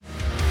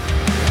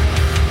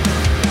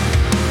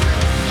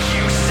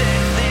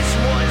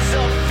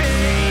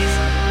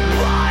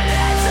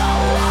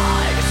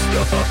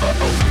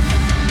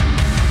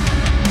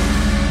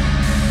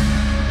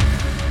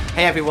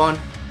Hey everyone,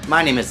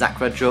 my name is Zach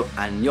Redrup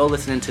and you're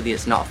listening to the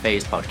It's Not a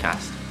Phase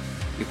podcast.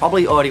 You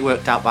probably already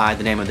worked out by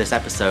the name of this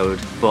episode,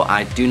 but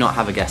I do not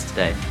have a guest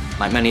today.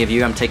 Like many of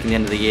you, I'm taking the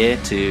end of the year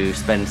to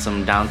spend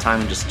some downtime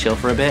and just chill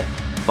for a bit,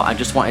 but I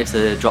just wanted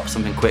to drop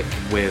something quick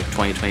with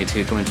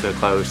 2022 coming to a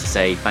close to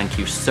say thank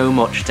you so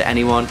much to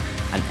anyone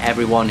and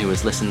everyone who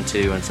has listened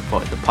to and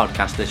supported the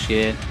podcast this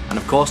year, and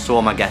of course to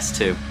all my guests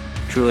too.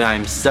 Truly, I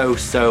am so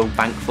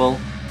thankful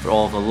for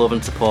all the love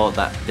and support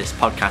that this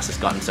podcast has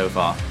gotten so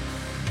far.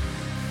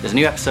 There's a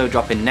new episode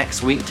dropping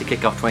next week to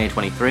kick off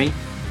 2023,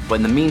 but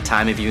in the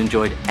meantime, if you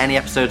enjoyed any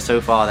episode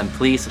so far, then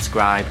please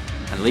subscribe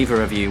and leave a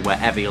review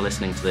wherever you're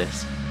listening to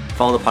this.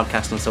 Follow the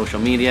podcast on social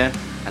media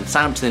and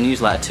sign up to the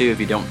newsletter too if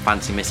you don't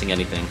fancy missing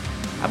anything.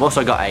 I've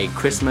also got a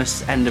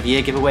Christmas end of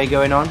year giveaway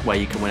going on where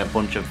you can win a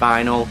bunch of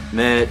vinyl,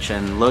 merch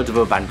and loads of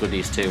other band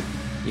goodies too.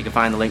 You can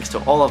find the links to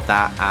all of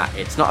that at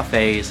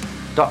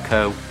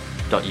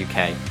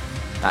itsnotaphase.co.uk.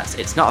 That's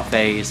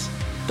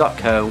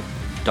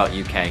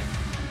itsnotaphase.co.uk.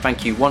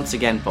 Thank you once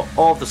again for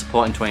all of the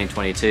support in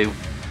 2022.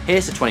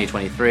 Here's to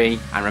 2023,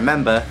 and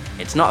remember,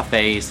 it's not a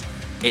phase,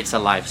 it's a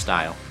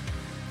lifestyle.